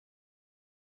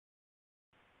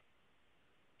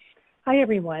Hi,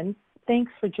 everyone.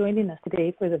 Thanks for joining us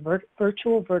today for the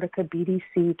virtual Vertica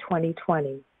BDC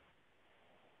 2020.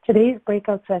 Today's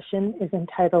breakout session is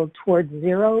entitled Towards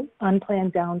Zero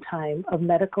Unplanned Downtime of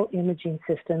Medical Imaging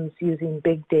Systems Using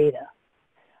Big Data.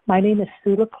 My name is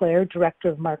Sue LeClaire, Director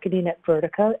of Marketing at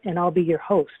Vertica, and I'll be your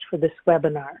host for this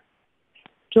webinar.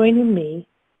 Joining me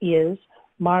is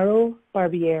Mauro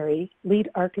Barbieri, Lead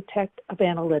Architect of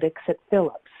Analytics at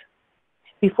Phillips.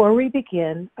 Before we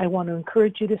begin, I want to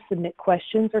encourage you to submit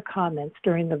questions or comments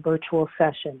during the virtual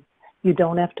session. You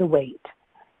don't have to wait.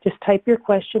 Just type your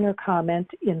question or comment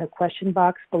in the question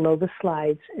box below the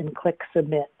slides and click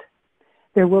Submit.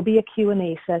 There will be a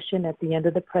Q&A session at the end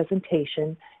of the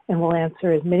presentation, and we'll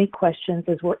answer as many questions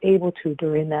as we're able to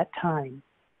during that time.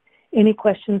 Any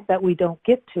questions that we don't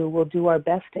get to, we'll do our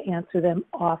best to answer them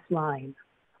offline.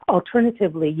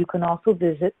 Alternatively, you can also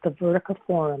visit the Vertica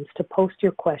forums to post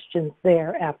your questions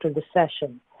there after the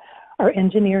session. Our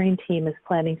engineering team is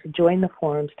planning to join the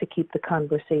forums to keep the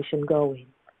conversation going.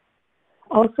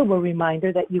 Also, a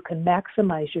reminder that you can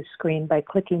maximize your screen by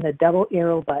clicking the double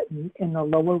arrow button in the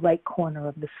lower right corner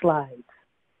of the slides.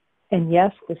 And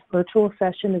yes, this virtual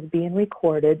session is being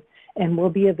recorded and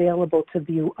will be available to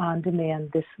view on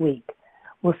demand this week.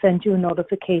 We'll send you a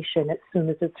notification as soon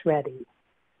as it's ready.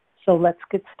 So let's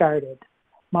get started.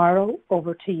 Mauro,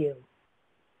 over to you.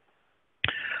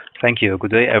 Thank you.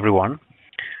 Good day, everyone.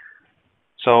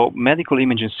 So medical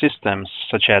imaging systems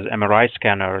such as MRI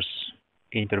scanners,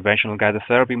 interventional guided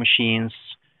therapy machines,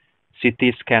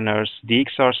 CT scanners,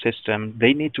 DXR system,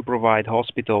 they need to provide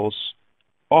hospitals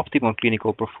optimal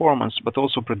clinical performance, but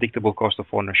also predictable cost of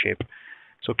ownership.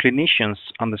 So clinicians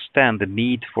understand the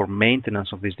need for maintenance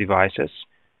of these devices,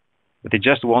 but they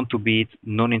just want to be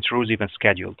non-intrusive and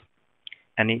scheduled.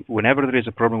 And whenever there is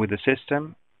a problem with the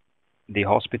system, the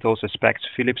hospitals expect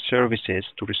Phillips services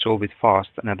to resolve it fast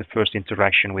and at the first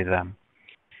interaction with them.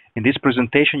 In this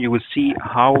presentation, you will see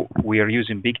how we are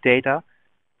using big data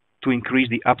to increase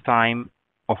the uptime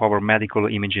of our medical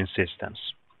imaging systems.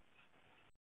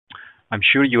 I'm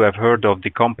sure you have heard of the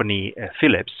company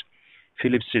Phillips.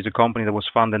 Phillips is a company that was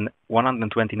founded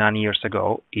 129 years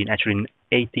ago, in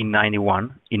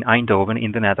 1891 in Eindhoven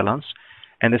in the Netherlands,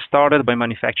 and they started by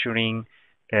manufacturing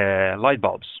light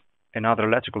bulbs and other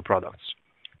electrical products.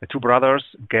 The two brothers,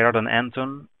 Gerard and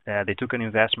Anton, they took an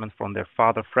investment from their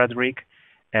father, Frederick,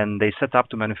 and they set up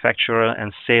to manufacture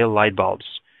and sell light bulbs.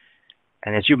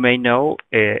 And as you may know,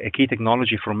 a key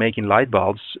technology for making light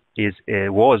bulbs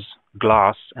was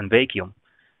glass and vacuum.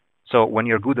 So when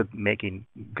you're good at making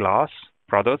glass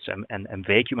products and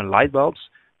vacuum and light bulbs,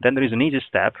 then there is an easy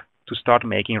step to start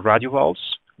making radio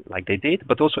valves, like they did,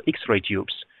 but also X-ray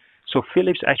tubes. So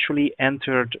Philips actually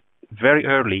entered very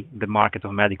early the market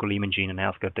of medical imaging and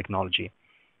healthcare technology.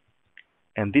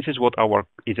 And this is what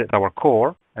is at our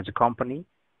core as a company,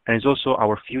 and is also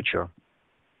our future.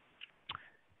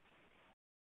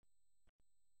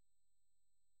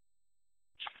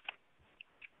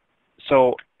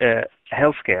 So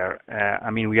healthcare, I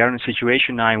mean, we are in a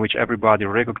situation now in which everybody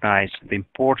recognizes the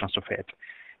importance of it.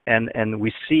 And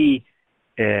we see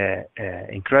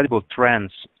incredible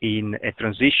trends in a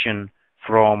transition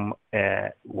from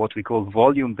what we call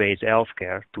volume-based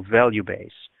healthcare to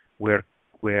value-based,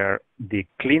 where the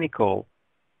clinical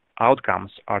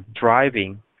outcomes are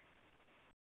driving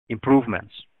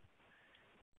improvements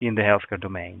in the healthcare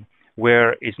domain,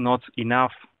 where it's not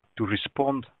enough to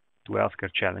respond to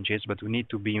healthcare challenges, but we need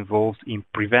to be involved in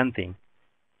preventing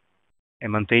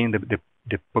and maintaining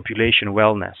the population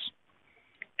wellness.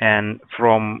 And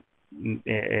from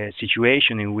a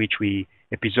situation in which we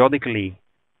episodically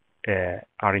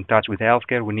are in touch with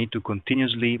healthcare, we need to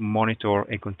continuously monitor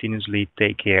and continuously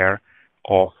take care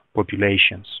of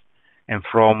populations. And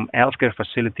from healthcare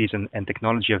facilities and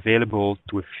technology available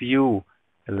to a few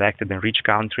elected and rich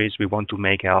countries, we want to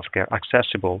make healthcare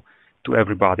accessible to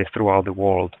everybody throughout the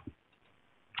world.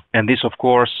 And this, of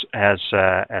course, has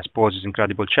poses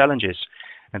incredible challenges.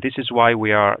 And this is why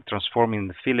we are transforming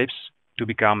the Philips to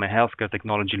become a healthcare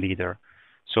technology leader.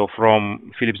 So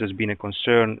from Philips has been a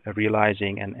concern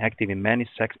realizing and active in many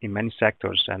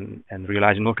sectors and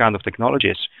realizing all kinds of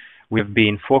technologies. We've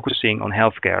been focusing on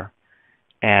healthcare,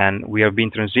 and we have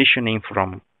been transitioning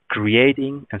from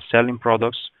creating and selling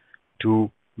products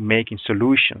to making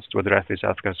solutions to address these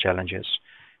healthcare challenges,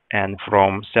 and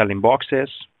from selling boxes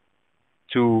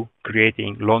to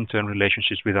creating long-term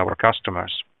relationships with our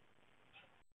customers.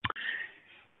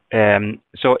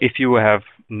 So if you have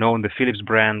known the Philips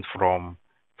brand from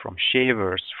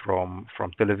shavers, from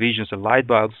televisions and light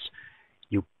bulbs,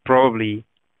 you probably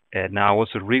now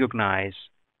also recognize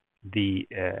the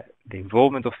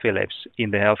involvement of Philips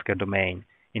in the healthcare domain,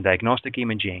 in diagnostic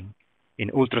imaging, in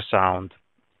ultrasound,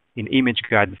 in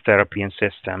image-guided therapy and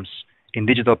systems, in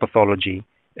digital pathology,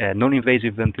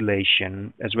 non-invasive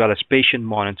ventilation, as well as patient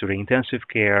monitoring, intensive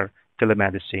care,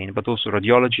 telemedicine, but also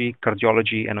radiology,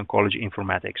 cardiology, and oncology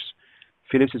informatics.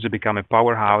 Phillips has become a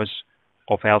powerhouse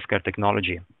of healthcare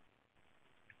technology.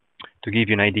 To give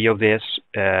you an idea of this,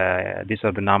 these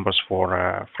are the numbers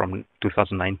for from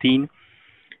 2019.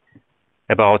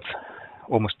 About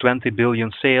almost 20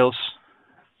 billion sales,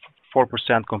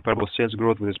 4% comparable sales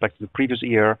growth with respect to the previous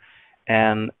year,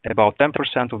 and about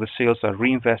 10% of the sales are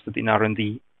reinvested in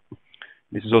R&D.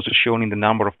 This is also shown in the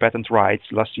number of patent rights.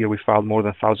 Last year we filed more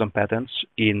than 1,000 patents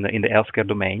in the healthcare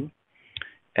domain.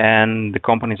 And the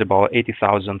company is about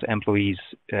 80,000 employees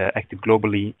active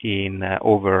globally in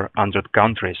over 100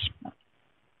 countries.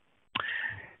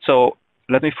 So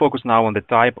let me focus now on the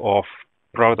type of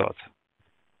products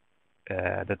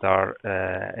that are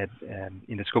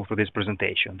in the scope for this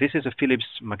presentation. This is a Philips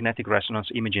magnetic resonance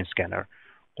imaging scanner,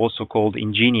 also called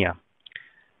Ingenia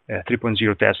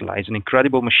 3.0 Tesla. It's an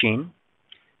incredible machine.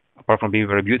 Apart from being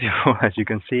very beautiful, as you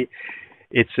can see,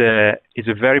 it's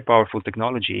a very powerful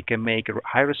technology. It can make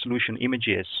high-resolution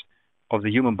images of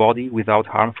the human body without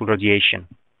harmful radiation.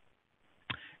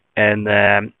 And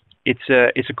it's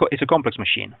a complex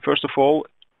machine. First of all,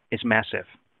 it's massive.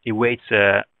 It weighs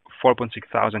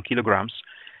 4,600 kilograms,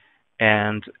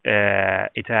 and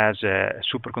it has a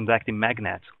superconducting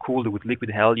magnet cooled with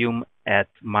liquid helium at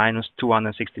minus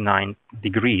 269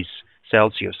 degrees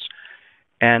Celsius.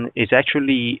 And it's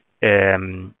actually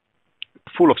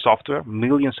full of software,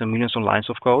 millions and millions of lines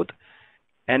of code,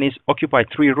 and it's occupied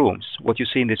 3 rooms. What you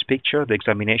see in this picture, the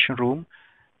examination room,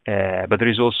 but there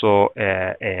is also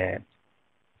a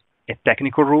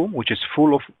technical room, which is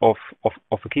full of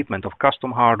equipment, of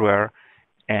custom hardware,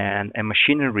 and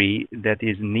machinery that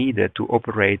is needed to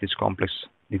operate this complex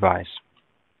device.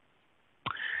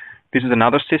 This is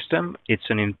another system. It's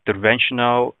an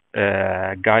interventional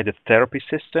guided therapy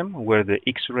system where the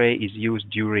X-ray is used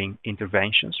during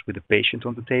interventions with the patient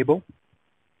on the table.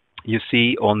 You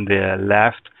see on the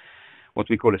left what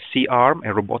we call a C-arm,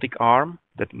 a robotic arm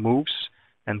that moves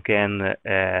and can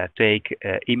take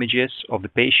images of the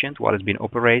patient while it's being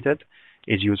operated.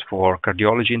 It's used for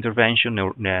cardiology intervention,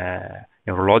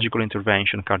 neurological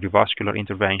intervention, cardiovascular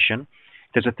intervention.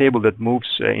 There's a table that moves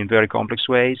in very complex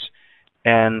ways,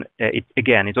 and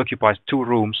it occupies 2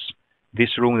 rooms.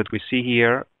 This room that we see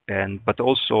here, but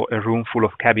also a room full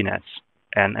of cabinets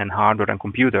and hardware and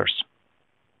computers.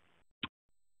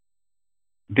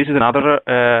 This is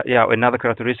another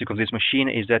characteristic of this machine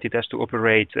is that it has to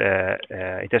operate.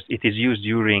 It is used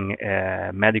during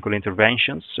medical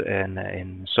interventions,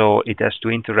 and so it has to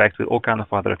interact with all kinds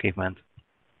of other equipment.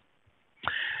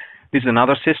 This is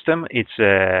another system. It's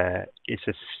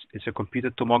a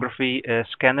computed tomography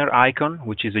scanner icon,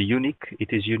 which is unique.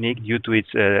 It is unique due to its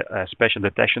special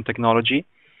detection technology.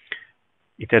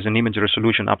 It has an image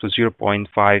resolution up to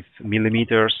 0.5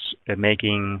 millimeters,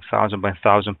 making 1,000 by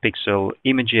 1,000 pixel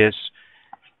images,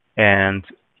 and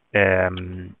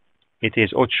it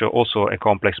is also a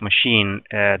complex machine.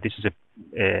 This is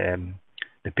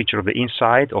the picture of the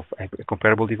inside of a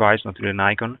comparable device, not really an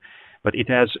icon, but it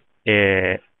has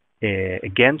a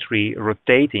gantry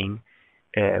rotating,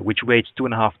 which weighs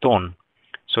 2.5 tons.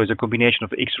 So it's a combination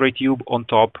of X-ray tube on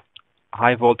top,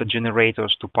 high voltage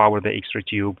generators to power the X-ray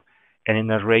tube, and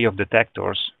an array of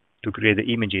detectors to create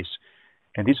the images.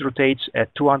 And this rotates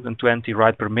at 220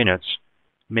 write per minute,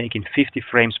 making 50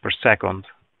 frames per second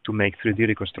to make 3D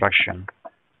reconstruction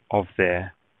of the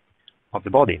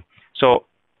body. So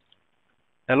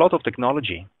a lot of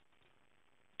technology,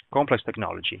 complex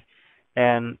technology.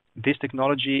 And this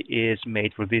technology is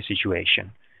made for this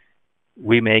situation.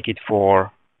 We make it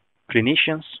for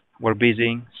clinicians who are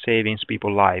busy saving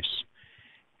people's lives.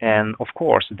 And of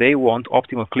course, they want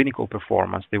optimal clinical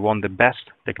performance. They want the best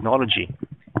technology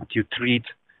to treat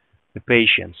the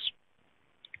patients.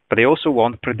 But they also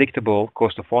want predictable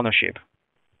cost of ownership.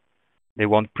 They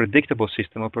want predictable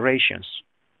system operations.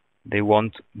 They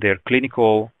want their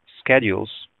clinical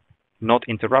schedules not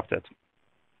interrupted.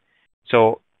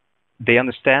 So they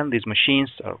understand these machines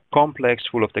are complex,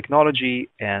 full of technology,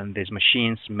 and these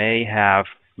machines may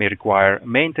require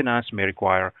maintenance, may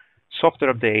require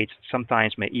software updates,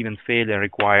 sometimes may even fail and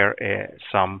require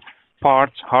some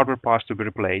parts, hardware parts to be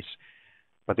replaced,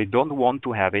 but they don't want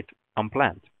to have it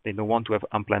unplanned. They don't want to have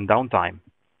unplanned downtime.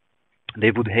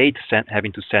 They would hate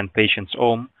having to send patients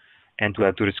home and to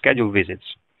have to reschedule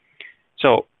visits.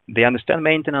 So they understand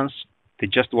maintenance, they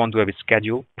just want to have it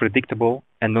scheduled, predictable,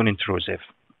 and non-intrusive.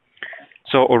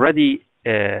 So already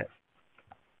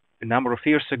a number of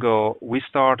years ago, we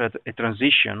started a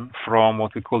transition from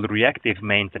what we call the reactive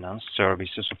maintenance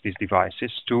services of these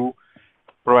devices to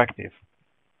proactive.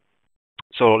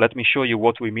 So let me show you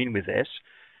what we mean with this.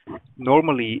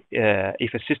 Normally,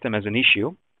 if a system has an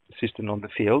issue, a system on the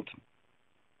field,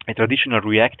 a traditional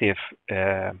reactive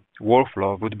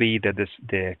workflow would be that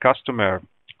the customer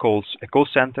calls a call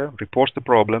center, reports the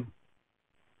problem.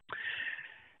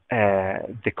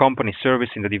 The company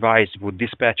servicing the device would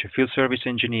dispatch a field service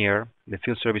engineer. The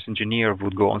field service engineer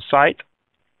would go on site,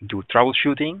 do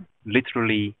troubleshooting,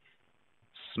 literally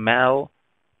smell,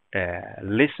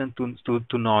 listen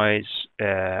to noise,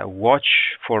 watch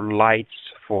for lights,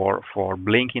 for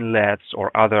blinking LEDs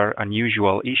or other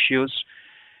unusual issues,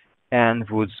 and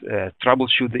would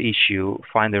troubleshoot the issue,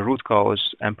 find the root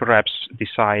cause, and perhaps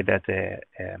decide that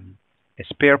a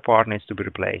spare part needs to be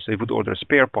replaced. So he would order a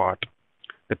spare part.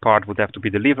 The part would have to be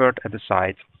delivered at the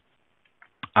site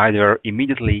either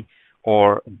immediately,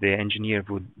 or the engineer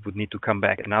would need to come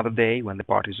back another day when the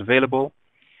part is available,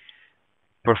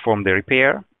 perform the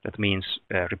repair. That means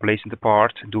replacing the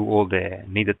part, do all the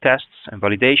needed tests and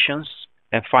validations,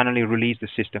 and finally release the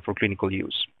system for clinical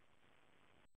use.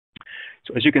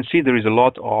 So as you can see, there is a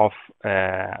lot of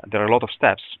there are a lot of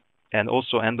steps, and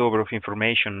also handover of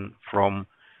information from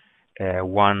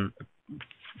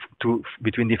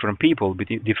between different people,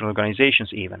 between different organizations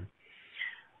even.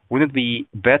 Wouldn't it be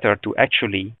better to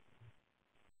actually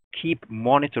keep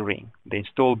monitoring the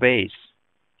install base,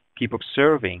 keep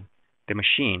observing the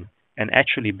machine, and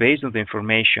actually, based on the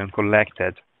information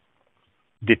collected,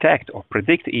 detect or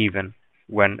predict even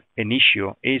when an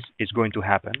issue is going to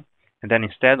happen, and then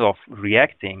instead of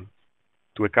reacting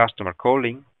to a customer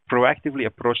calling, proactively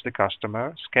approach the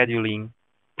customer, scheduling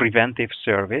preventive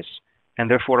service, and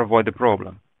therefore avoid the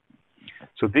problem.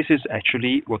 So this is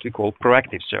actually what we call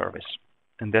proactive service,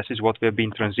 and this is what we have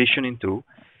been transitioning to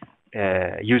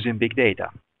using big data.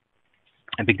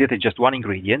 And big data is just one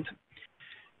ingredient.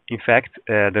 In fact,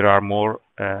 there are more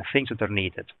things that are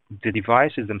needed. The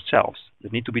devices themselves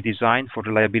that need to be designed for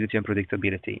reliability and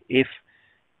predictability. If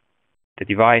the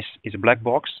device is a black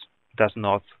box, does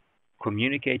not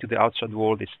communicate to the outside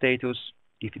world its status,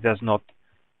 if it does not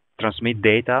transmit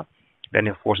data, then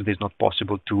of course it is not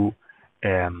possible to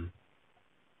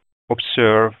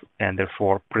observe and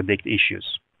therefore predict issues.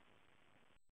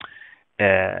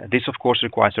 This of course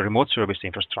requires a remote service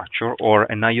infrastructure, or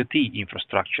an IoT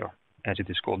infrastructure, as it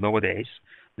is called nowadays,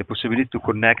 the possibility to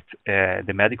connect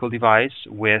the medical device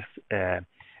with a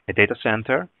data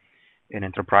center, an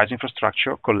enterprise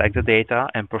infrastructure, collect the data,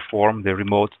 and perform the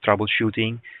remote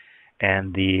troubleshooting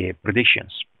and the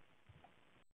predictions.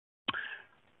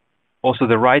 Also,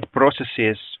 the right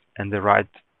processes and the right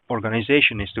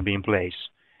organization needs to be in place,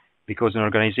 because an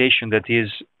organization that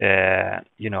is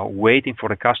waiting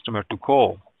for a customer to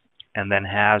call and then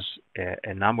has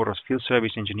a number of field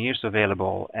service engineers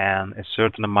available and a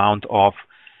certain amount of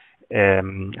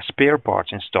spare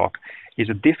parts in stock is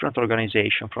a different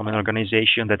organization from an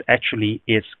organization that actually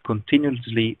is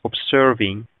continuously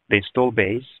observing the install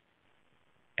base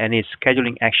and is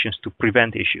scheduling actions to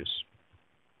prevent issues.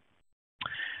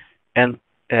 And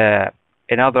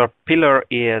another pillar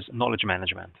is knowledge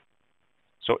management.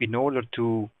 So in order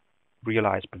to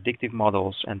realize predictive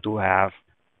models and to have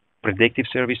predictive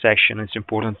service action, it's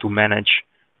important to manage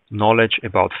knowledge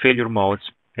about failure modes,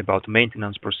 about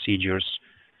maintenance procedures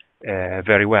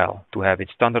very well, to have it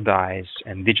standardized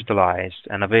and digitalized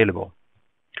and available.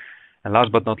 And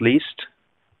last but not least,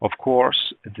 of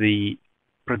course, the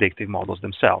predictive models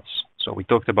themselves. So we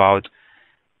talked about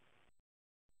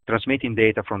transmitting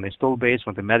data from the install base,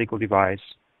 from the medical device,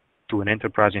 to an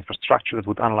enterprise infrastructure that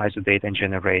would analyze the data and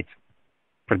generate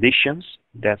predictions.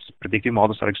 That's predictive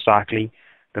models are exactly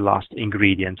the last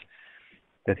ingredient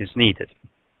that is needed.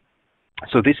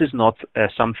 So this is not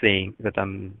something that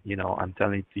I'm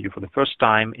telling to you for the first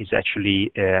time. It's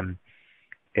actually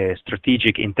a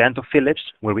strategic intent of Phillips,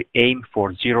 where we aim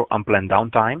for zero unplanned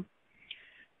downtime,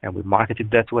 and we market it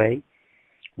that way.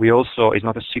 We also, it's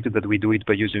not a secret that we do it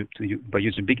by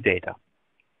using big data.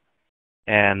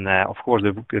 And of course,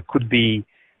 there could be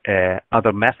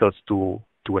other methods to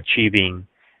achieving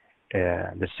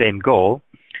the same goal,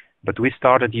 but we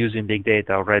started using big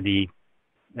data already,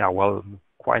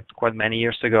 quite many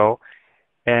years ago.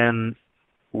 And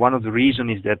one of the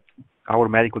reasons is that our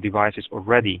medical devices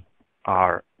already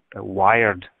are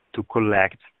wired to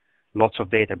collect lots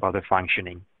of data about their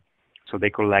functioning. So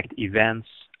they collect events,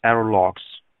 error logs.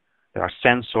 There are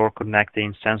sensor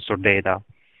connecting sensor data.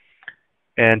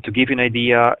 And to give you an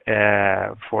idea,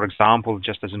 for example,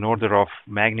 just as an order of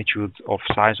magnitude of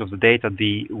size of the data,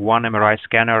 the one MRI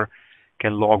scanner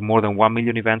can log more than 1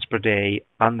 million events per day,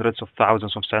 hundreds of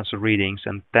thousands of sensor readings,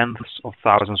 and tens of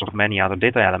thousands of many other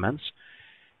data elements.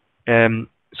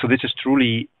 So this is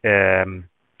truly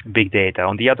big data.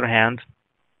 On the other hand,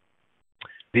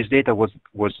 this data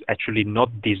was actually not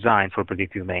designed for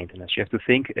predictive maintenance. You have to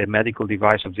think a medical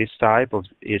device of this type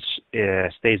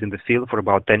stays in the field for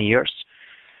about 10 years.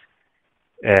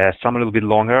 Some a little bit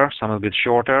longer, some a little bit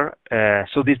shorter.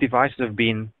 So these devices have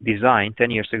been designed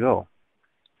 10 years ago,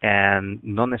 and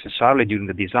not necessarily during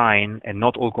the design, and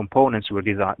not all components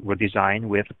were designed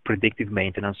with predictive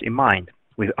maintenance in mind,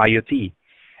 with IoT,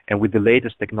 and with the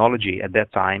latest technology at that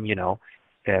time.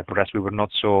 Perhaps we were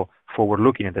not so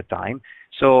forward-looking at the time.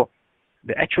 So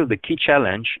the key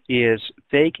challenge is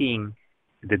taking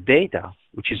the data,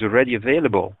 which is already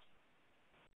available,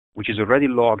 which is already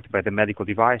logged by the medical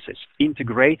devices,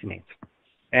 integrating it,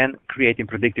 and creating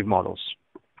predictive models.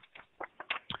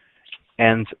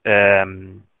 And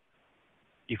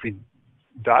if we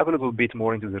dive a little bit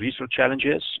more into the research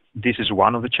challenges, this is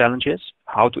one of the challenges: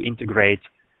 how to integrate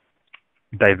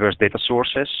diverse data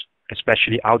sources,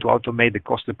 especially how to automate the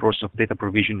costly process of data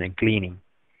provision and cleaning.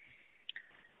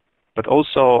 But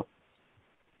also,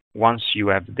 once you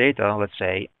have the data, let's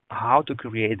say, how to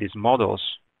create these models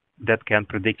that can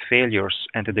predict failures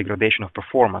and the degradation of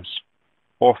performance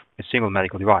of a single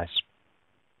medical device.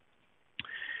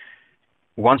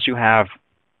 Once you have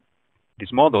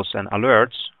these models and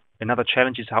alerts, another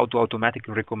challenge is how to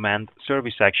automatically recommend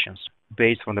service actions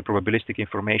based on the probabilistic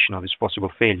information of these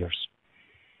possible failures.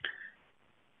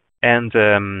 And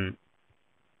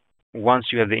once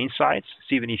you have the insights,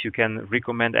 even if you can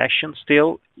recommend action,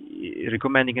 still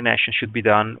recommending an action should be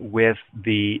done with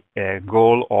the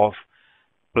goal of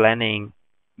planning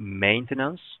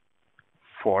maintenance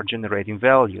for generating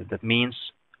value. That means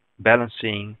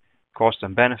balancing costs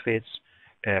and benefits,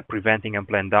 preventing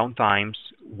unplanned downtimes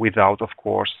without, of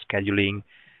course, scheduling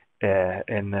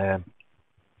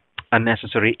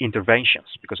unnecessary interventions,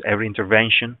 because every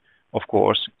intervention, of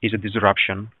course, is a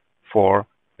disruption for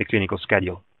the clinical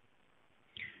schedule.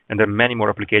 And there are many more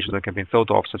applications that can be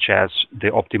thought of, such as the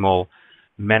optimal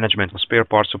management of spare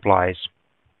part supplies.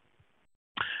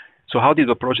 So how did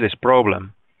we approach this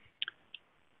problem?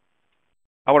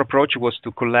 Our approach was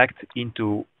to collect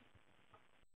into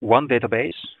one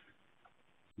database,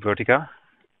 Vertica,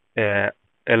 a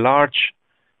large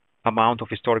amount of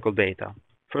historical data.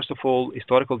 First of all,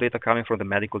 historical data coming from the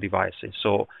medical devices.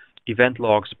 So event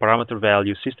logs, parameter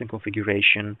values, system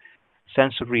configuration,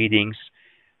 sensor readings,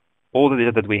 all the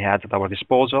data that we had at our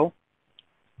disposal,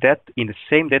 that in the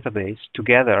same database,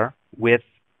 together with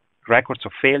records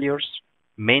of failures,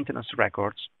 maintenance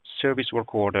records, service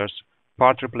work orders,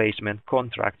 part replacement,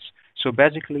 contracts. So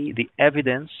basically the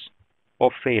evidence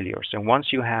of failures. And once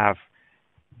you have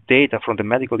data from the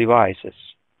medical devices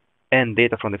and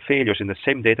data from the failures in the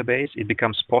same database, it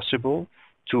becomes possible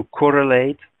to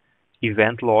correlate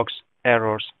event logs,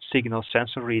 errors, signals,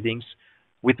 sensor readings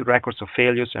with records of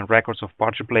failures and records of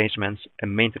part replacements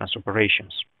and maintenance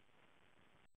operations.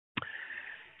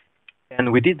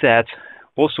 And we did that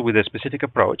also with a specific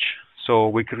approach. So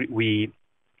we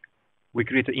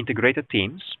created integrated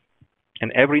teams,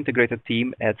 and every integrated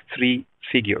team had 3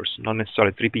 figures, not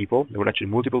necessarily 3 people. There were actually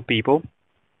multiple people,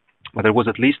 but there was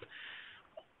at least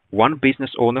one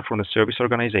business owner from the service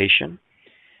organization.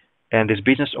 And this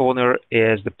business owner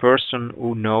is the person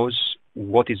who knows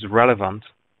what is relevant,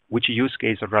 which use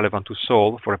case are relevant to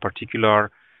solve for a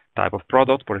particular type of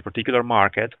product, for a particular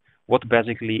market, what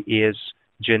basically is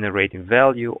generating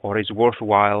value or is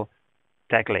worthwhile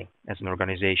tackling as an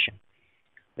organization.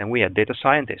 Then we have data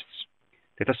scientists.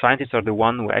 Data scientists are the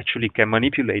ones who actually can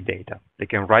manipulate data. They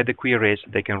can write the queries,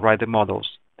 they can write the models,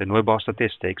 they know about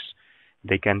statistics,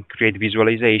 they can create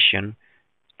visualization,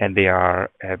 and they are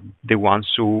the ones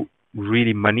who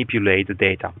really manipulate the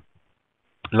data.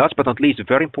 Last but not least,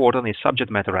 very important, is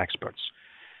subject matter experts.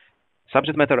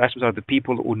 Subject matter experts are the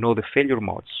people who know the failure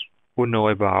modes, who know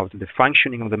about the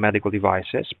functioning of the medical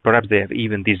devices. Perhaps they have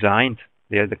even designed,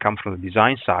 they come from the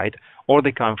design side, or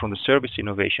they come from the service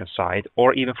innovation side,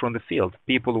 or even from the field.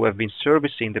 People who have been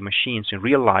servicing the machines in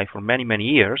real life for many, many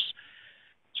years.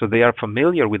 So they are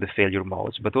familiar with the failure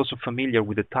modes, but also familiar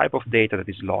with the type of data that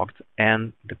is logged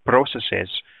and the processes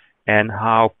and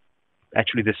how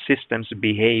actually the systems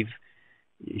behave,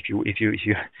 if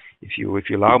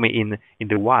you allow me, in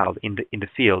the wild, in the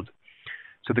field.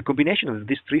 So the combination of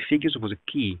these 3 figures was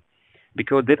a key,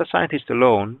 because data scientists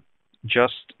alone,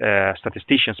 just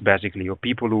statisticians basically, or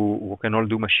people who can all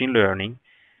do machine learning,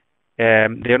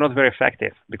 they are not very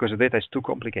effective because the data is too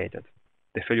complicated.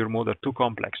 The failure modes are too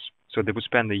complex. So they would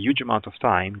spend a huge amount of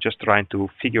time just trying to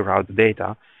figure out the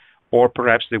data, or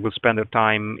perhaps they will spend their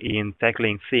time in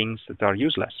tackling things that are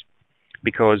useless,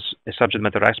 because a subject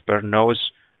matter expert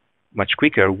knows much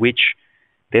quicker which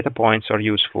data points are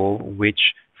useful,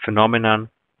 which phenomenon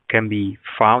can be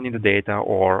found in the data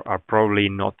or are probably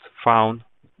not found.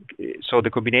 So the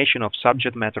combination of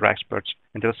subject matter experts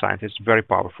and data scientists is very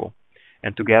powerful.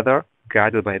 And together,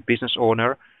 guided by a business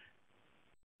owner,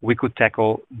 we could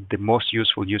tackle the most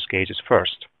useful use cases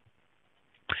first.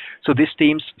 So these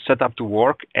teams set up to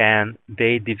work, and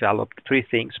they developed three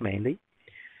things mainly.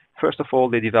 First of all,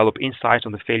 they develop insights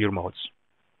on the failure modes.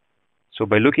 So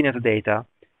by looking at the data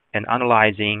and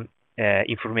analyzing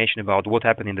information about what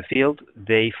happened in the field,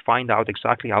 they find out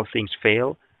exactly how things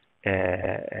fail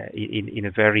in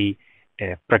a very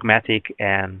pragmatic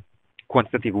and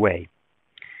quantitative way.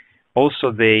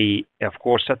 Also, they, of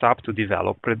course, set up to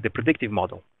develop the predictive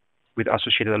model with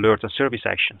associated alerts and service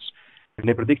actions. And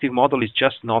the predictive model is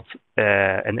just not,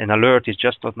 an alert is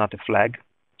just not a flag.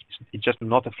 It's just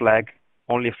not a flag,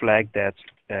 only a flag that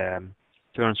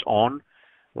turns on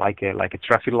like a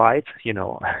traffic light, you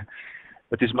know.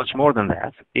 But it's much more than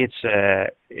that. It's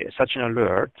such an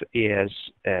alert is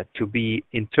to be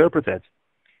interpreted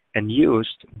and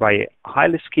used by a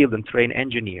highly skilled and trained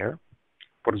engineer,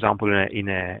 for example, in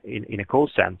a call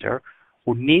center,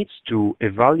 who needs to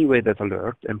evaluate that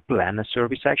alert and plan a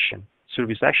service action.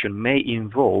 Service action may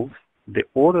involve the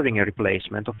ordering a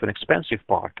replacement of an expensive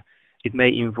part. It may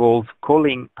involve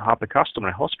calling up a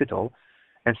customer hospital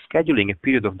and scheduling a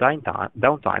period of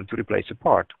downtime to replace a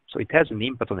part. So it has an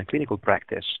impact on a clinical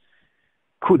practice,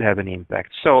 could have an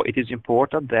impact. So it is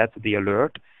important that the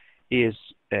alert is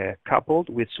coupled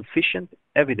with sufficient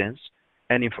evidence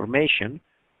and information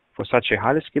for such a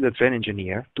highly skilled and trained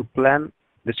engineer to plan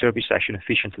the service action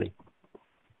efficiently.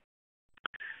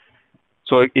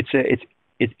 So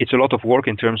it's a lot of work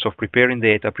in terms of preparing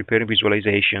data, preparing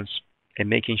visualizations, and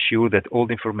making sure that all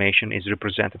the information is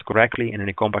represented correctly and in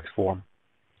a compact form.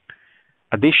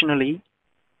 Additionally,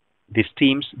 these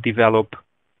teams develop,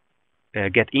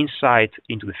 get insight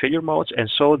into the failure modes,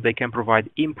 and so they can provide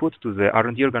input to the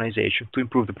R&D organization to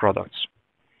improve the products.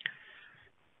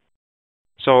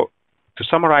 So to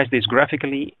summarize this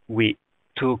graphically, we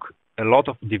took a lot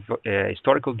of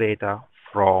historical data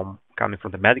coming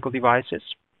from the medical devices,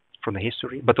 from the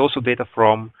history, but also data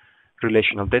from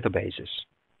relational databases,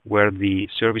 where the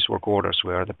service work orders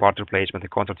were, the part replacement, the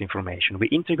contract information. We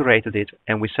integrated it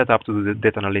and we set up to do the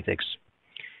data analytics.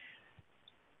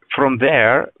 From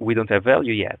there, we don't have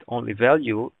value yet. Only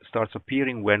value starts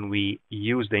appearing when we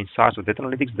use the insights of data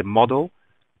analytics, the model,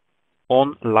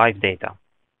 on live data.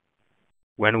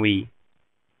 When we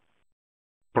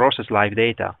process live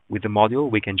data with the module,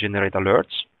 we can generate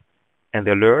alerts, and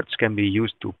the alerts can be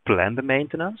used to plan the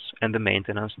maintenance, and the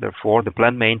maintenance, therefore, the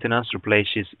planned maintenance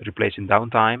replacing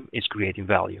downtime is creating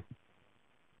value.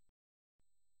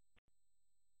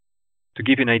 To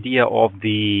give you an idea of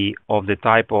the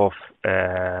type of,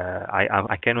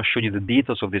 I cannot show you the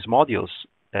details of these modules,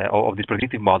 of these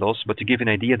predictive models, but to give you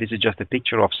an idea, this is just a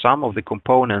picture of some of the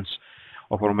components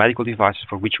of our medical devices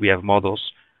for which we have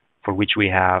models, for which we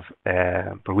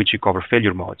cover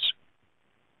failure modes.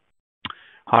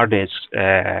 Hard disk,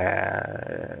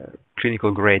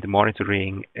 clinical grade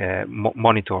monitoring,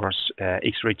 monitors,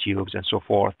 X-ray tubes, and so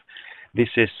forth. This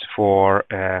is for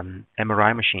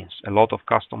MRI machines, a lot of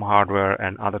custom hardware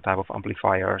and other type of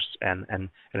amplifiers and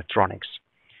electronics.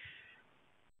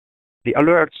 The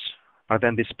alerts are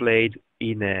then displayed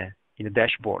in a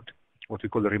dashboard, what we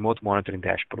call a remote monitoring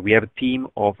dashboard. We have a team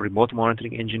of remote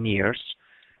monitoring engineers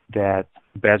that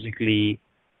basically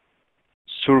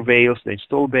surveils the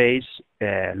install base,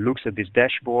 looks at this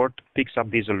dashboard, picks up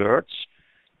these alerts,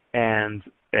 and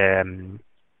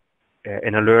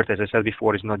an alert, as I said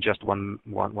before, is not just one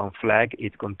flag.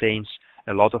 It contains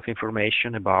a lot of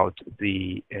information about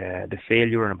the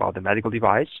failure and about the medical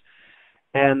device.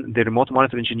 And the remote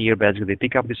monitor engineer basically, they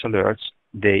pick up these alerts,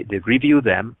 they review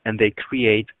them, and they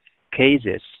create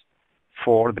cases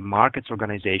for the markets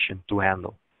organization to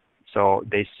handle. So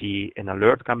they see an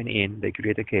alert coming in, they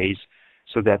create a case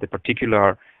so that a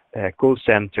particular call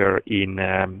center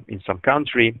in some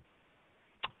country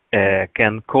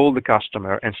can call the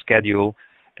customer and schedule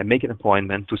and make an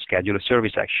appointment to schedule a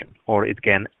service action, or it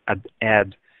can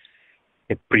add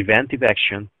a preventive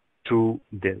action to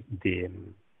the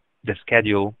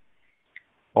schedule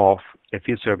of a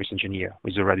field service engineer who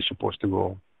is already supposed to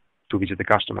go to visit the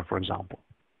customer, for example.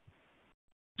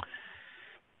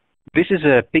 This is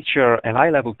a picture, a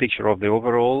high-level picture of the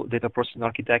overall data processing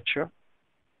architecture.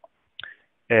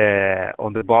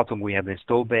 On the bottom, we have the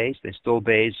install base. The install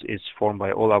base is formed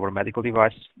by all our medical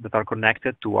devices that are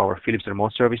connected to our Phillips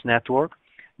remote service network.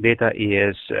 data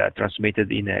is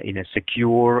transmitted in a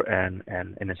secure and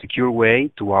in a secure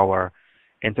way to our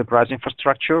enterprise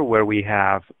infrastructure, where we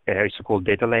have a so-called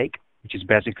data lake, which is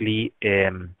basically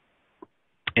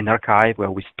an archive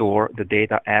where we store the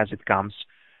data as it comes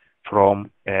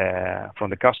from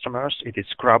the customers. It is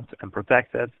scrubbed and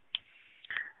protected.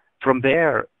 From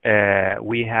there,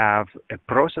 we have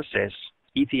processes,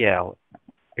 ETL,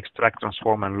 extract,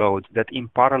 transform, and load, that in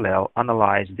parallel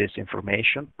analyze this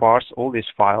information, parse all these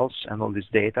files and all this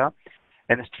data,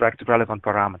 and extract relevant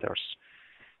parameters.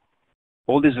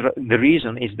 All this, the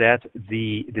reason is that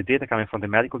the data coming from the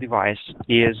medical device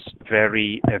is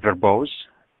very verbose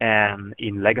and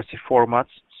in legacy formats,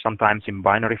 sometimes in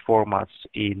binary formats,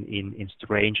 in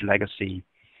strange legacy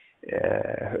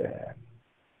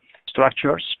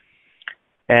structures.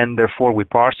 And therefore, we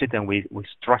parse it and we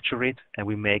structure it and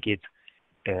we make it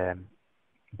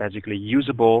basically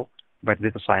usable by the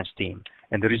data science team.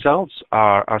 And the results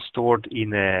are stored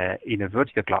in a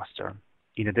Vertica cluster,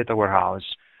 in a data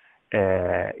warehouse,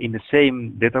 in the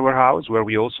same data warehouse where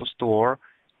we also store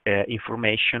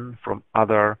information from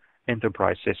other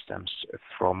enterprise systems,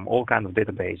 from all kinds of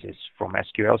databases, from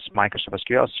SQL, Microsoft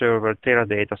SQL Server,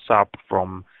 Teradata, SAP,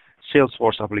 from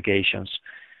Salesforce applications.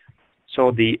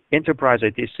 So the enterprise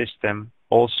IT system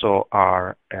also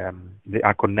they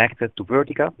are connected to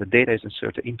Vertica. The data is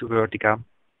inserted into Vertica.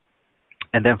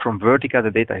 And then from Vertica,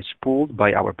 the data is pulled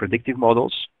by our predictive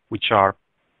models, which are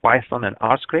Python and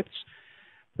R scripts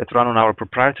that run on our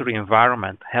proprietary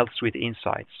environment, Health Suite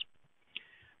Insights.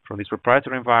 From this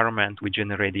proprietary environment, we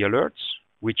generate the alerts,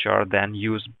 which are then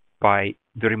used by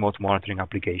the remote monitoring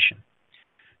application.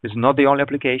 This is not the only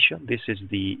application. This is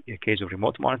the case of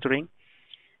remote monitoring.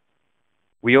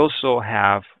 We also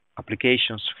have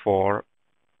applications for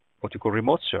what we call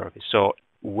remote service. So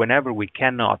whenever we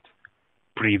cannot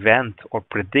prevent or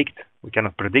predict, we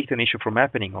cannot predict an issue from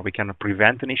happening, or we cannot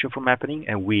prevent an issue from happening,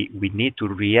 and we need to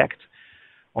react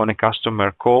on a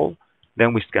customer call,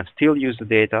 then we can still use the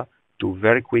data to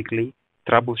very quickly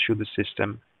troubleshoot the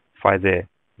system, find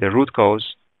the root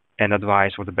cause, and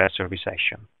advise for the best service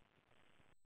action.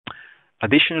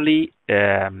 Additionally,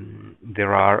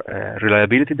 there are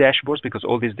reliability dashboards, because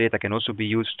all this data can also be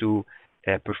used to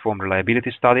perform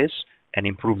reliability studies and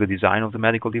improve the design of the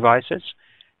medical devices,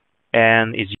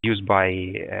 and is used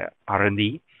by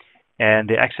R&D. And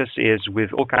the access is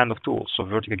with all kinds of tools. So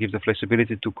Vertica gives the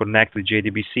flexibility to connect with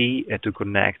JDBC, to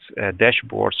connect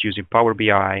dashboards using Power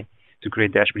BI, to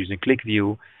create dashboards using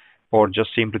ClickView, or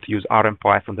just simply to use R and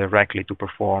Python directly to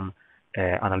perform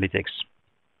analytics.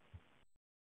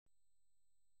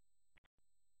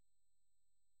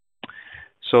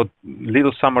 So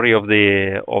little summary of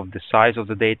the size of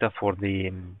the data for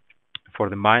the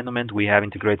environment. We have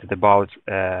integrated about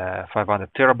 500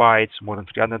 terabytes, more than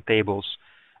 300 tables,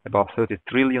 about 30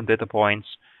 trillion data points,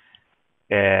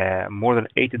 more than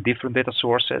 80 different data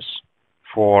sources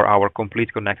for our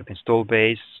complete connected install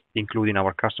base, including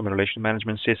our customer relation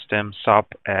management system,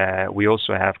 SAP. We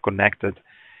also have connected,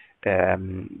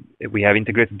 we have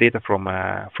integrated data from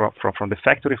the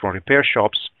factory, from repair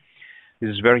shops. This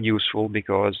is very useful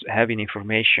because having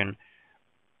information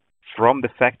from the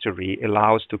factory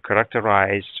allows to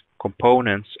characterize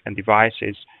components and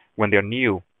devices when they're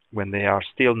new, when they are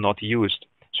still not used,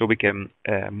 so we can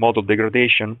model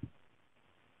degradation,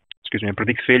 and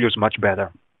predict failures much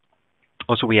better.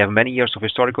 Also, we have many years of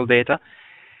historical data,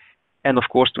 and of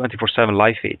course 24/7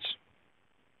 live feeds.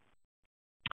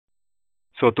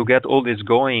 So to get all this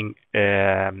going,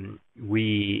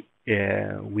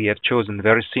 we have chosen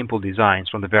very simple designs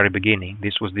from the very beginning.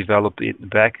 This was developed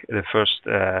the first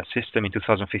system in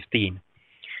 2015.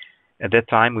 At that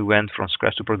time, we went from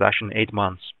scratch to production in 8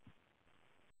 months.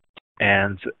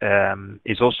 And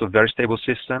it's also a very stable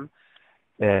system.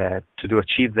 To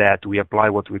achieve that, we apply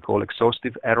what we call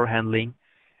exhaustive error handling.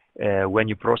 When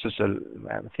you process,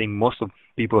 I think most of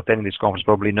people attending this conference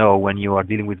probably know, when you are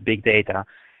dealing with big data,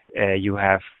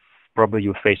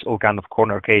 you face all kinds of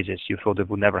corner cases you thought that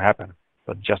would never happen.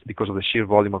 But just because of the sheer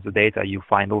volume of the data, you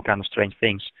find all kinds of strange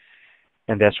things.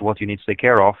 And that's what you need to take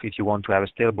care of if you want to have a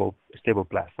stable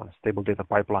platform, a stable data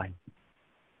pipeline.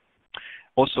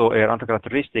 Also, another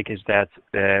characteristic is that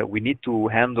we need to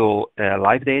handle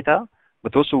live data,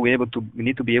 but also we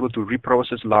need to be able to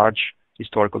reprocess large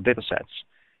historical data sets,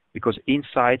 because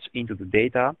insights into the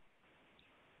data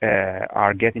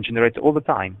are getting generated all the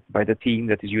time by the team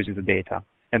that is using the data.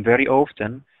 And very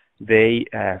often, they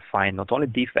find not only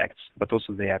defects, but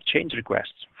also they have change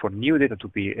requests for new data to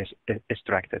be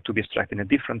extracted in a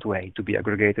different way, to be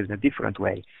aggregated in a different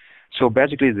way. So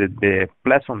basically, the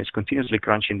platform is continuously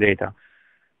crunching data.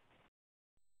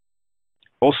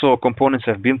 Also, components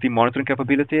have built-in monitoring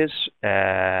capabilities.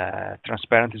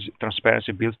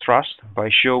 Transparency builds trust. By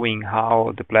showing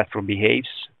how the platform behaves,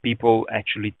 people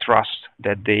actually trust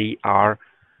that they are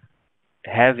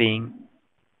having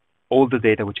all the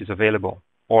data which is available.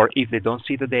 Or if they don't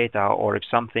see the data, or if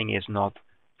something is not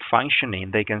functioning,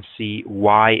 they can see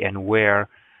why and where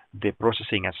the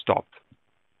processing has stopped.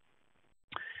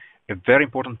 A very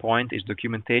important point is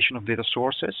documentation of data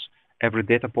sources. Every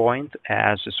data point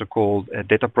has a so-called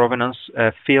data provenance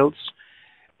fields.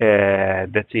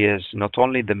 That is not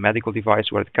only the medical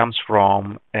device where it comes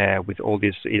from with all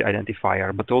this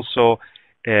identifier, but also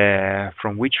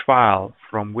from which file,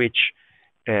 from which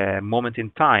moment in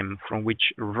time, from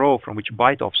which row, from which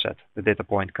byte offset the data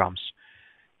point comes.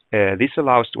 This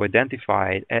allows to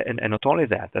identify, and not only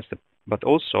that, but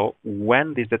also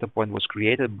when this data point was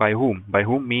created, by whom. By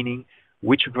whom meaning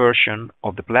which version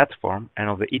of the platform and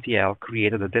of the ETL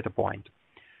created the data point.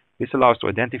 This allows to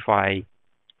identify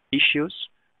issues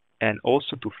and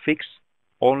also to fix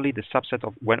only the subset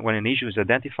of, when an issue is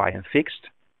identified and fixed,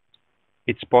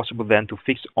 it's possible then to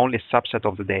fix only a subset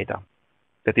of the data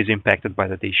that is impacted by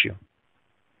that issue.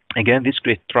 Again, this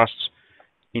creates trust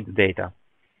in the data,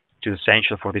 which is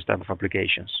essential for this type of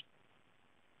applications.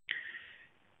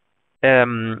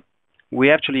 We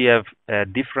actually have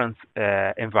different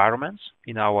environments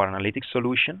in our analytics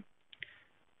solution.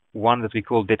 One that we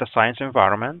call data science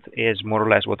environment is more or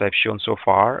less what I've shown so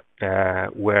far,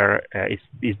 where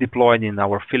it's deployed in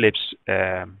our Phillips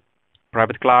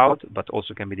private cloud, but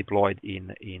also can be deployed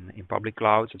in public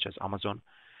clouds such as Amazon.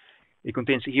 It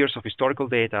contains years of historical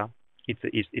data.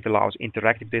 It allows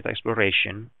interactive data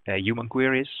exploration, human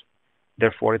queries.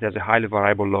 Therefore, it has a highly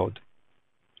variable load.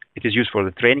 It is used for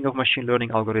the training of machine learning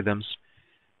algorithms,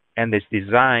 and its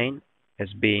design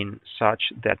has been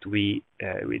such that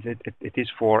it is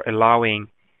for allowing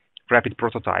rapid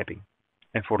prototyping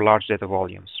and for large data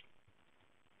volumes.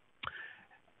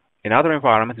 Another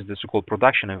environment is the so-called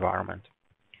production environment,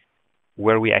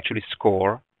 where we actually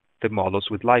score the models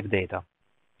with live data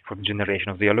for the generation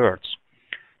of the alerts.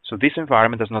 So this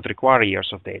environment does not require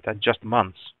years of data, just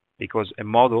months, because a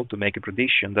model to make a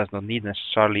prediction does not need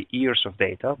necessarily years of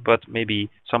data, but maybe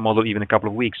some model even a couple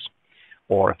of weeks,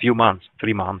 or a few months,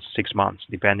 3 months, 6 months,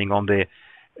 depending on the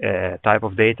type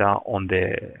of data, on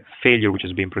the failure which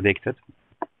has been predicted.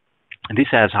 And this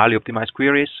has highly optimized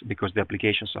queries because the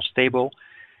applications are stable.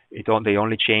 They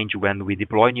only change when we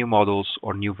deploy new models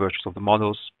or new versions of the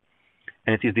models.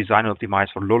 And it is designed and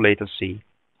optimized for low latency,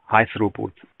 high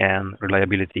throughput, and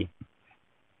reliability.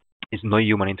 There's no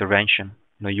human intervention,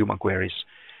 no human queries.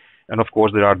 And of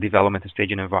course, there are development and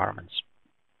staging environments.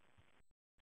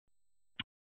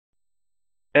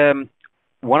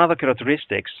 Another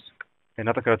characteristic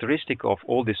of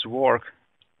all this work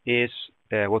is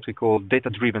what we call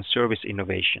data-driven service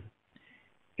innovation.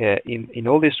 In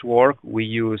all this work, we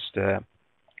used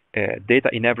data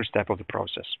in every step of the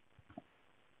process.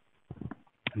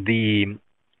 The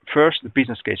first, the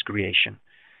business case creation.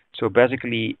 So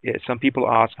basically, some people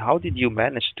ask, how did you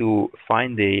manage to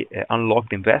find the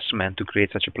unlocked investment to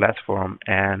create such a platform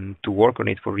and to work on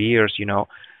it for years? You know,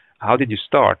 how did you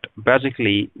start?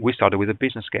 Basically, we started with a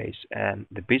business case, and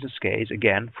the business case,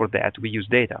 again, for that we use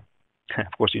data.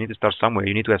 Of course, you need to start somewhere.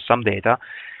 You need to have some data,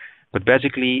 but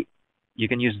basically, you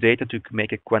can use data to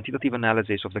make a quantitative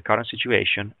analysis of the current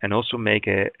situation and also make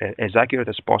as accurate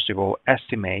as possible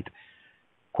estimate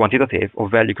quantitative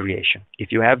of value creation.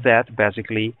 If you have that,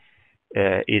 basically,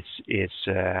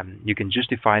 you can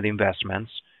justify the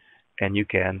investments and you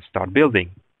can start building.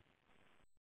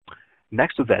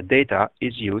 Next to that, data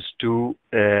is used to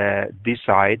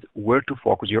decide where to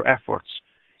focus your efforts.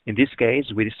 In this case,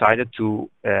 we decided to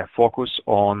focus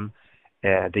on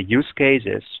the use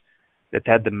cases that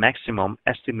had the maximum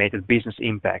estimated business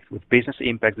impact. With business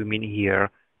impact, we mean here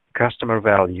customer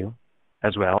value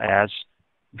as well as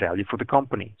value for the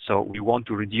company. So we want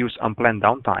to reduce unplanned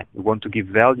downtime. We want to give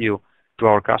value to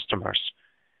our customers.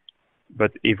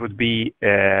 But it would be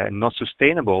not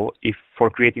sustainable if for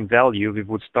creating value, we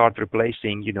would start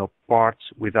replacing, parts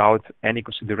without any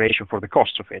consideration for the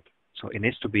cost of it. So it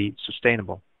needs to be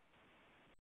sustainable.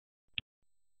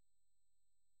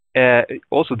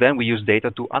 Also, then we use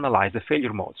data to analyze the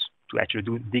failure modes, to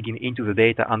actually digging into the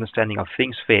data, understanding how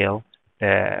things fail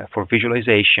for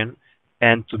visualization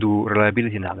and to do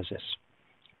reliability analysis.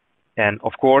 And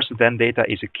of course, then data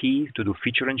is a key to do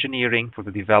feature engineering for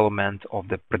the development of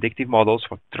the predictive models,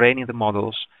 for training the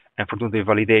models, and for doing the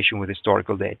validation with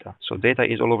historical data. So data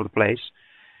is all over the place.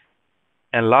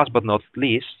 And last but not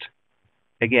least,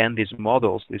 again, these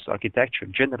models, this architecture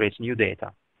generates new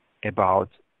data about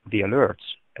the alerts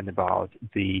and about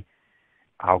the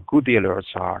how good the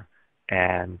alerts are,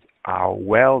 and how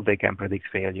well they can predict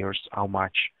failures, how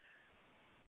much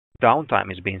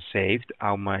downtime is being saved,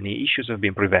 how many issues have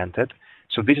been prevented.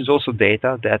 So this is also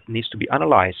data that needs to be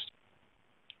analyzed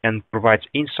and provides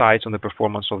insights on the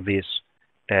performance of these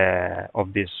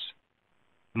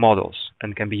models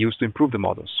and can be used to improve the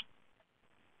models.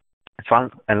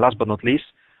 And last but not least,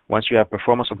 once you have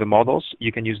performance of the models,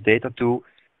 you can use data to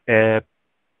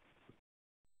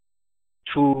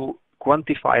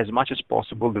quantify as much as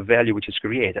possible the value which is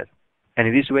created. And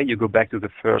in this way, you go back to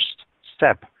the first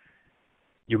step.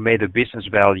 You made a business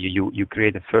value. You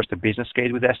created first a business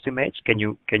case with estimates. Can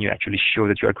you actually show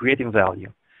that you are creating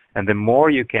value? And the more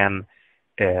you can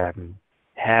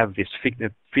have this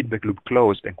feedback loop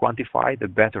closed and quantify, the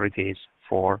better it is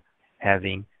for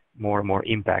having more and more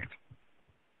impact.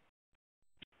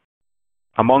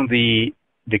 Among the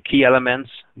key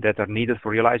elements that are needed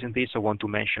for realizing this, I want to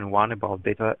mention one about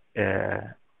data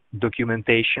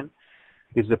documentation.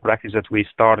 This is a practice that we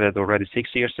started already 6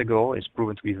 years ago. It's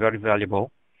proven to be very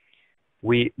valuable.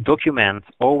 We document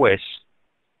always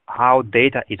how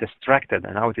data is extracted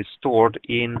and how it is stored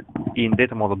in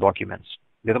data model documents.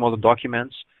 Data model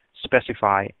documents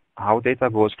specify how data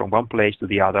goes from one place to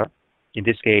the other, in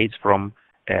this case from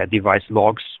device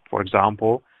logs, for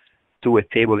example, to a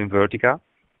table in Vertica.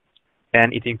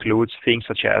 And it includes things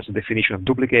such as the definition of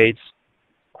duplicates,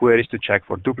 queries to check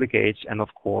for duplicates, and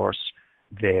of course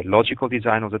the logical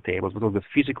design of the table, but also the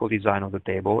physical design of the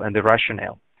table and the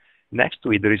rationale. Next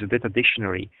to it, there is a data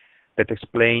dictionary that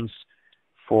explains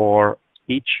for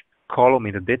each column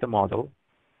in the data model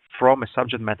from a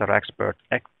subject matter expert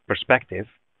perspective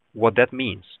what that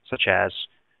means, such as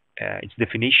its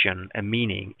definition and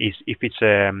meaning, is if it's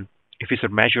a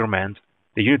measurement,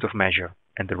 the unit of measure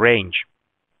and the range,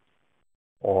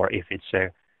 or if it's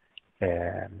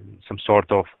some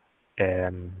sort of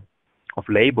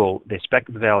label, the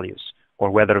expected values,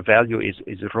 or whether a value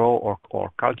is raw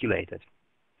or calculated.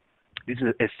 This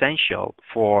is essential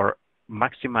for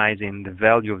maximizing the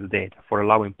value of the data, for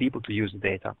allowing people to use the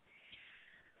data.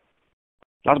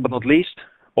 Last but not least,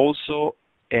 also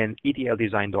an ETL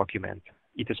design document.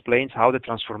 It explains how the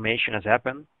transformation has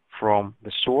happened from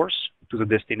the source to the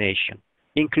destination,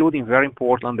 including, very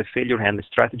important, the failure handling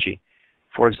strategy.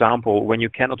 For example, when you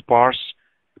cannot parse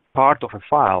part of a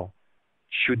file,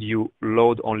 should you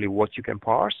load only what you can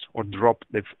parse or drop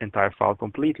the entire file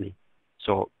completely?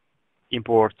 So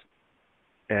import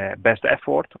best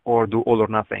effort or do all or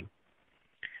nothing.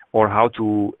 Or how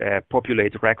to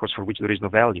populate records for which there is no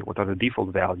value. What are the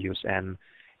default values, and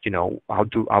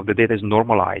how the data is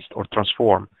normalized or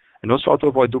transformed, and also how to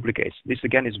avoid duplicates. This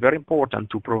again is very important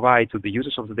to provide to the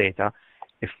users of the data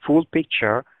a full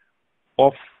picture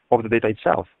of the data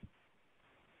itself.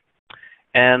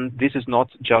 And this is not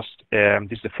just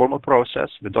this is a formal process.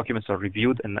 The documents are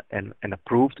reviewed and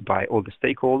approved by all the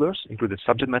stakeholders, including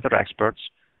subject matter experts,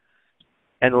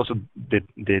 and also the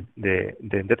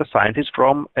data scientists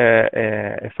from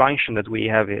a function that we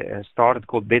have started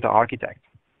called data architect.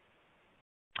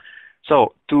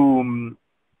 So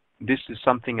this is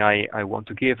something I want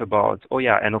to give about. Oh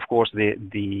yeah, and of course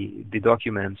the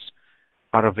documents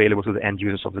are available to the end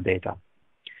users of the data,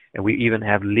 and we even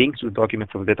have links to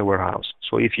documents from the data warehouse.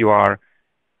 So if you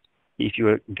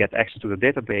get access to the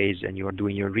database and you are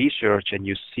doing your research and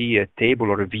you see a table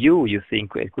or a view, you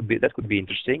think that could be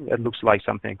interesting. That looks like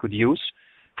something I could use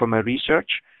for my research.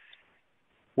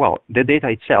 Well, the data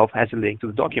itself has a link to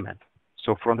the document.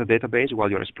 So from the database, while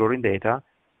you're exploring data,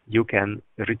 you can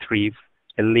retrieve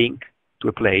a link to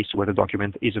a place where the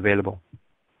document is available.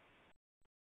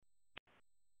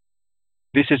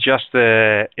 This is just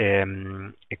a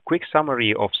quick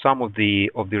summary of some of the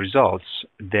results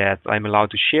that I'm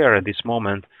allowed to share at this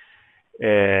moment.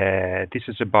 This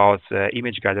is about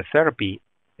image-guided therapy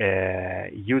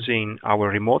using our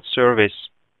remote service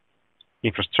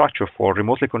infrastructure for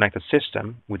remotely connected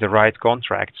system with the right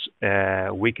contracts.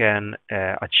 We can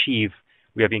achieve.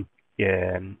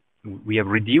 We have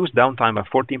reduced downtime by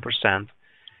 14%.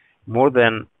 More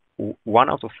than 1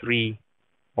 out of 3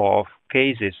 of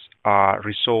cases are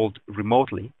resolved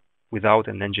remotely without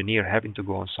an engineer having to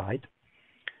go on site.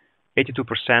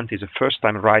 82% is a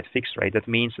first-time right fix rate. That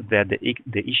means that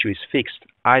the issue is fixed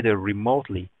either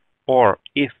remotely, or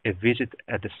if a visit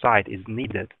at the site is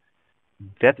needed,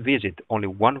 that visit, only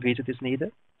one visit is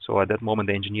needed. So at that moment,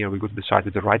 the engineer will go to the site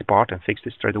with the right part and fix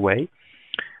it straight away.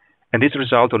 And this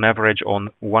results on average on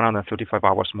 135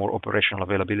 hours more operational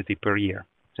availability per year.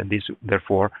 And this,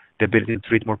 therefore, the ability to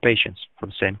treat more patients for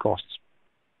the same costs.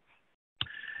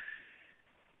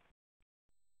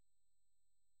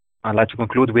 I'd like to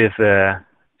conclude with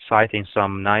citing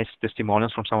some nice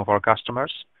testimonials from some of our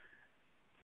customers,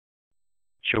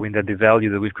 showing that the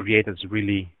value that we've created is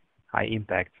really high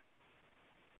impact.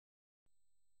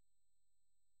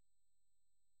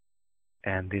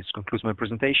 And this concludes my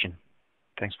presentation.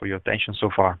 Thanks for your attention so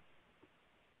far.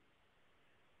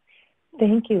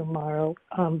 Thank you, Mauro.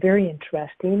 Very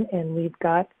interesting, and we've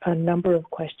got a number of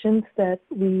questions that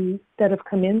have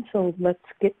come in, so let's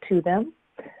get to them.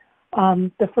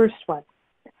 The first one,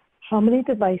 how many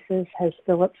devices has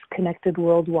Phillips connected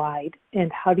worldwide, and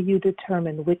how do you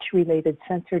determine which related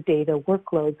sensor data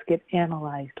workloads get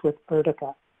analyzed with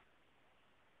Vertica?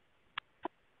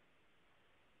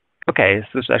 Okay, so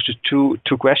there's actually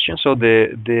two questions. So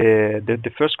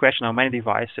the first question, how many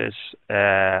devices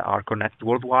are connected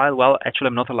worldwide? Well, actually,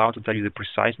 I'm not allowed to tell you the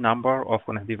precise number of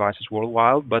connected devices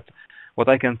worldwide, but what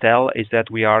I can tell is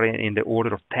that we are in the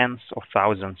order of tens of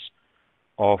thousands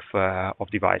of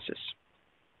devices,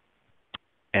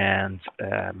 and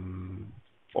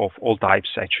of all types,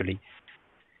 actually.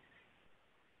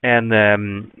 And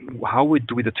how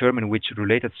do we determine which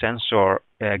related sensor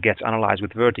gets analyzed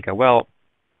with Vertica? Well,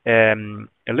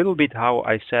 a little bit how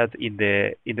I said in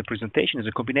the presentation is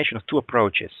a combination of two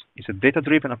approaches. It's a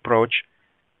data-driven approach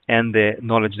and the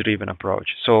knowledge-driven approach.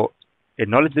 So a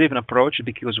knowledge-driven approach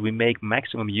because we make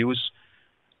maximum use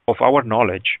of our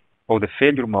knowledge of the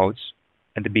failure modes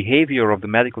and the behavior of the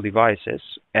medical devices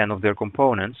and of their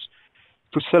components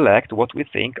to select what we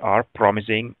think are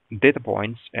promising data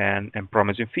points and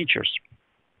promising features.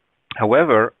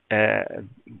 However,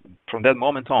 from that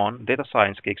moment on, data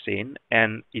science kicks in,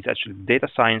 and it's actually data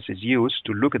science is used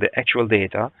to look at the actual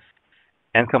data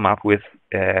and come up with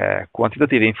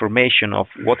quantitative information of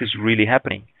what is really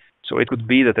happening. So it could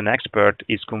be that an expert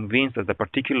is convinced that the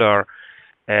particular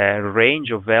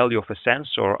range of value of a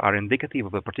sensor are indicative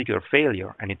of a particular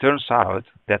failure, and it turns out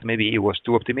that maybe it was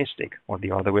too optimistic, or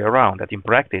the other way around, that in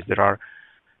practice there are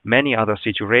many other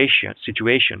situations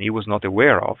he was not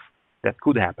aware of that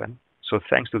could happen. So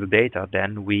thanks to the data,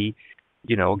 then we,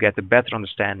 get a better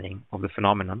understanding of the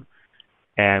phenomenon,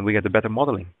 and we get a better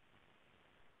modeling.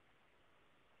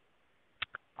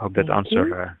 I hope that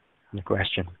answered the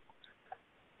question.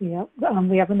 Yep.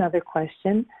 We have another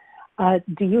question.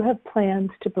 Do you have plans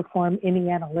to perform any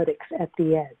analytics at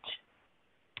the edge?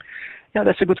 Yeah,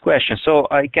 that's a good question. So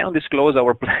I cannot disclose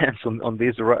our plans on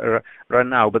this right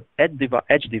now, but edge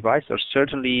devices are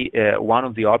certainly one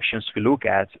of the options we look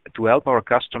at to help our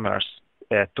customers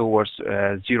towards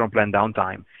zero unplanned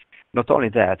downtime. Not only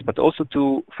that, but also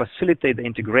to facilitate the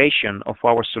integration of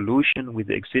our solution with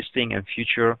the existing and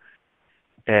future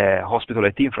hospital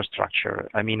IT infrastructure.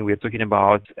 I mean, we're talking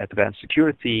about advanced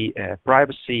security,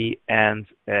 privacy, and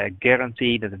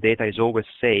guarantee that the data is always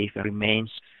safe and remains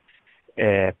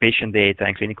patient data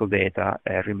and clinical data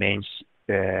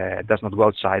does not go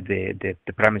outside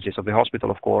the premises of the hospital,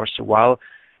 of course, while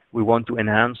we want to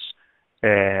enhance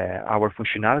our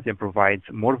functionality and provide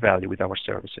more value with our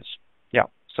services. Yeah,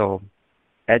 so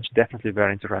edge definitely a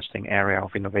very interesting area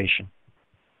of innovation.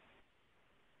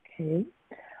 Okay.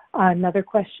 Another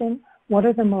question, what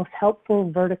are the most helpful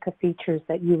Vertica features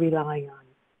that you rely on?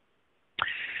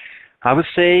 I would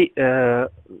say the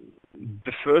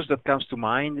first that comes to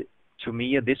mind to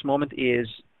me at this moment is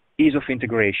ease of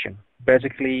integration.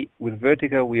 Basically, with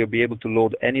Vertica, we'll be able to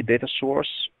load any data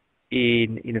source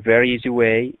in a very easy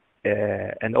way,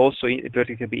 and also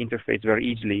Vertica can be interfaced very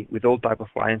easily with all type of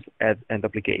clients and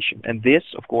application. And this,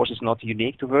 of course, is not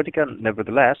unique to Vertica.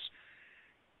 Nevertheless,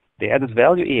 the added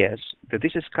value is that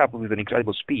this is coupled with an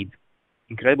incredible speed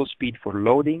for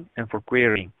loading and for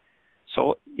querying.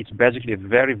 So it's basically a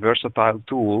very versatile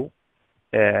tool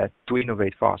to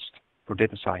innovate fast for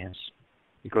data science,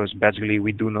 because basically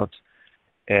we do not,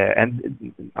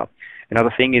 and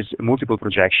another thing is multiple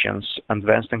projections,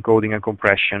 advanced encoding and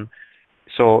compression.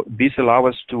 So this allows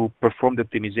us to perform the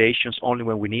optimizations only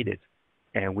when we need it,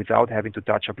 and without having to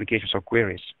touch applications or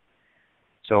queries.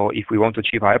 So if we want to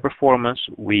achieve higher performance,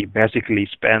 we basically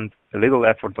spend a little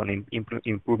effort on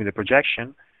improving the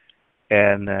projection,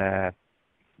 and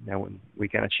then we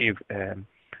can achieve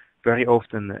very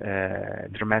often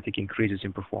dramatic increases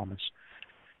in performance.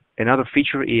 Another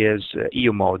feature is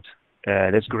EU mode.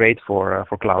 That's great for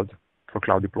cloud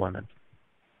deployment.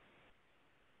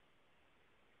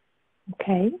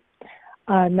 Okay.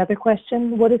 Another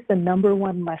question, what is the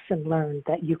 #1 lesson learned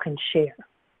that you can share?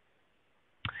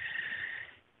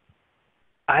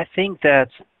 I think that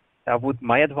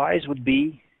my advice would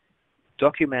be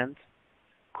document,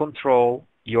 control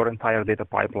your entire data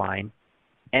pipeline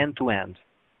end to end.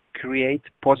 Create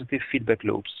positive feedback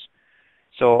loops.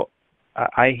 So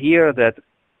I hear that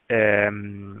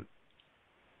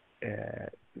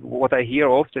what I hear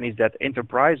often is that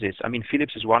enterprises, I mean,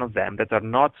 Philips is one of them, that are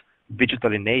not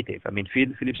digitally native. I mean,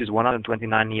 Philips is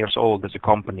 129 years old as a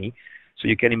company, so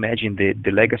you can imagine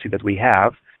the legacy that we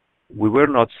have. We were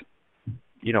not,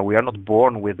 we are not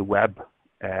born with the web,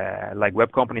 like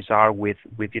web companies are with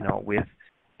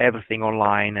everything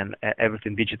online and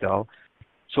everything digital.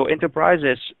 So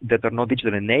enterprises that are not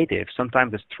digitally native,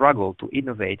 sometimes they struggle to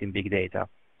innovate in big data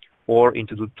or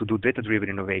to do data-driven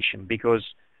innovation because,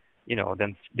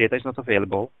 then data is not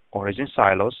available or is in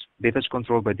silos. Data is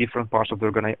controlled by different parts of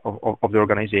the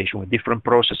organization with different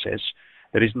processes.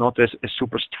 There is not a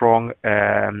super strong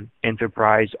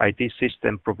enterprise IT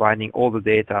system providing all the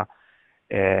data,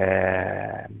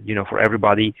 for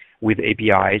everybody with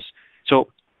APIs. So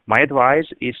my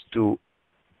advice is to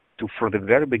from the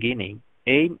very beginning,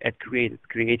 aim at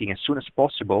creating as soon as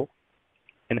possible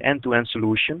an end-to-end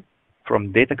solution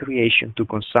from data creation to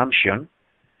consumption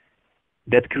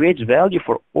that creates value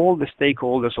for all the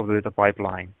stakeholders of the data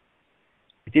pipeline.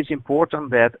 It is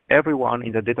important that everyone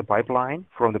in the data pipeline,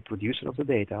 from the producer of the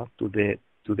data to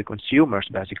the consumers,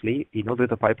 basically, in the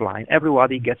data pipeline,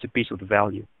 everybody gets a piece of the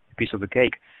value, a piece of the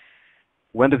cake.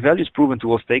 When the value is proven to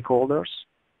all stakeholders,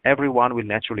 everyone will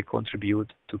naturally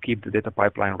contribute to keep the data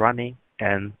pipeline running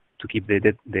and to keep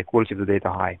the quality of the data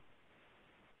high.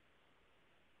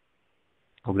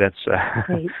 Hope that's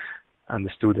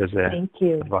understood as a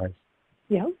advice.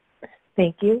 Yeah,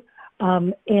 thank you.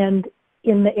 And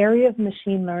in the area of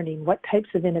machine learning, what types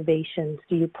of innovations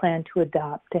do you plan to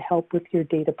adopt to help with your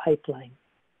data pipeline?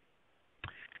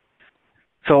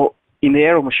 So in the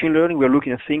area of machine learning, we're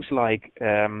looking at things like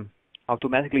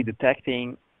automatically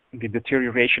detecting the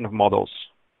deterioration of models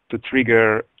to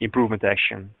trigger improvement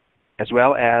action, as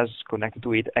well as connected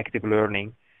to it active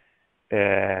learning,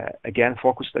 again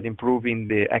focused at improving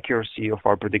the accuracy of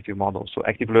our predictive models. So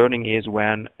active learning is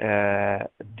when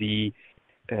the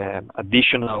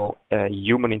additional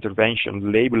human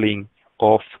intervention labeling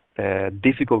of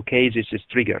difficult cases is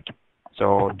triggered.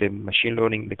 So the machine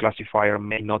learning, the classifier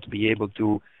may not be able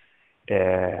to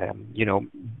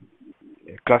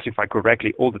classify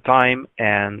correctly all the time,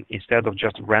 and instead of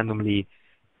just randomly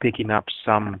picking up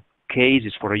some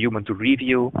cases for a human to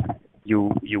review,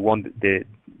 you want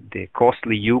the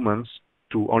costly humans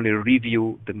to only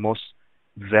review the most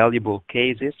valuable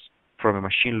cases from a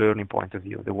machine learning point of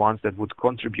view, the ones that would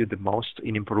contribute the most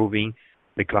in improving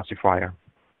the classifier.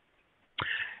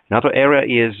 Another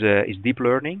area is deep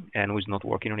learning, and who's not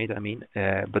working on it,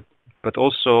 but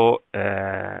also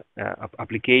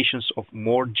applications of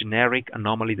more generic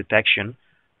anomaly detection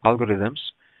algorithms.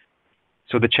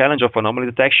 So the challenge of anomaly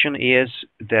detection is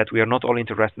that we are not only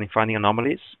interested in finding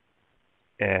anomalies,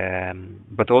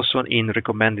 but also in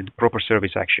recommended proper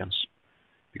service actions.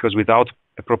 Because without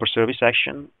a proper service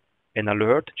action, an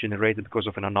alert generated because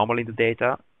of an anomaly in the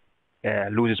data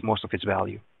loses most of its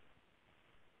value.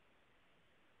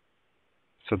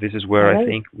 So this is where I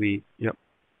think we,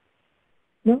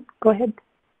 No, go ahead.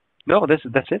 No,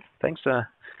 that's it. Thanks.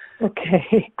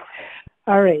 Okay.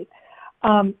 All right.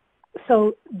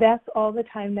 So that's all the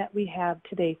time that we have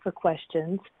today for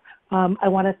questions. I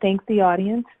want to thank the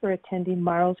audience for attending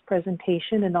Mauro's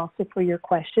presentation and also for your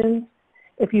questions.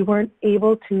 If we weren't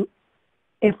able to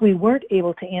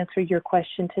answer your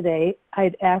question today,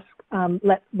 I'd ask,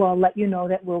 let you know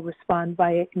that we'll respond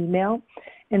via email.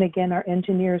 And again, our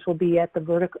engineers will be at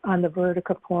on the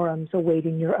Vertica forums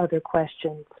awaiting your other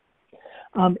questions.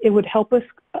 It would help us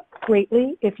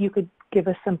greatly if you could give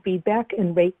us some feedback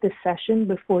and rate this session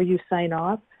before you sign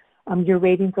off. Your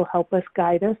ratings will help us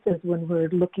guide us as when we're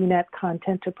looking at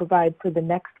content to provide for the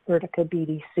next Vertica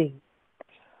BDC.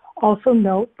 Also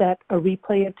note that a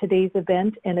replay of today's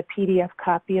event and a PDF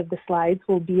copy of the slides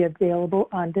will be available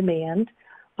on demand.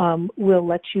 We'll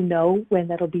let you know when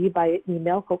that'll be via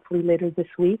email, hopefully later this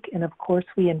week. And of course,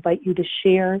 we invite you to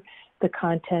share the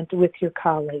content with your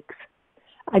colleagues.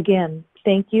 Again,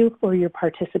 thank you for your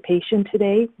participation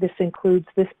today. This includes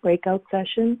this breakout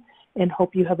session, and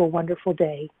hope you have a wonderful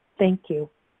day. Thank you.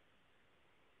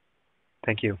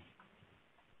 Thank you.